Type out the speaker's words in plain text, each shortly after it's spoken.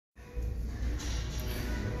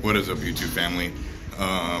What is up, YouTube family?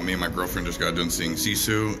 Me and my girlfriend just got done seeing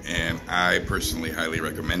Sisu, and I personally highly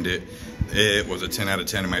recommend it. It was a 10 out of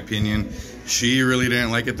 10 in my opinion. She really didn't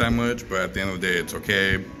like it that much, but at the end of the day, it's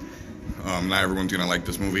okay. Not everyone's gonna like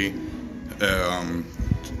this movie.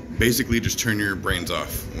 Basically, just turn your brains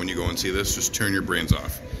off when you go and see this. Just turn your brains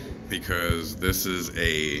off, because this is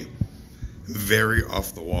a very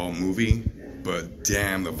off-the-wall movie. But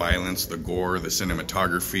damn, the violence, the gore, the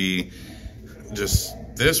cinematography,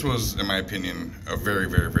 this was, in my opinion, a very,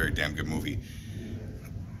 very, very damn good movie.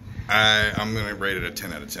 I'm going to rate it a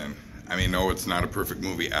 10 out of 10. I mean, no, it's not a perfect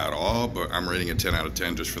movie at all, but I'm rating it 10 out of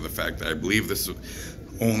 10 just for the fact that I believe this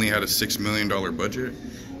only had a $6 million budget,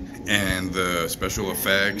 and the special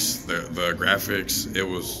effects, the graphics, it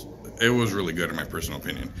was really good in my personal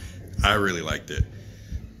opinion. I really liked it.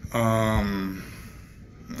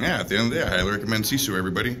 Yeah, at the end of the day, I highly recommend Sisu,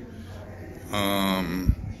 everybody.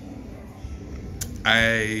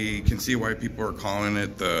 I can see why people are calling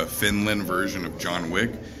it the Finland version of John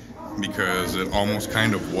Wick, because it almost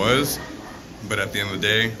kind of was, but at the end of the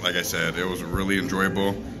day, like I said, it was really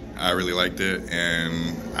enjoyable. I really liked it,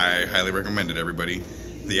 and I highly recommend it, everybody.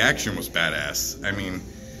 The action was badass. I mean,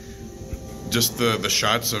 just the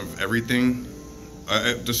shots of everything.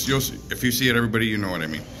 If you see it, everybody, you know what I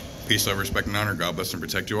mean. Peace, love, respect, and honor. God bless and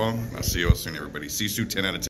protect you all. I'll see you all soon, everybody. Sisu, 10 out of 10.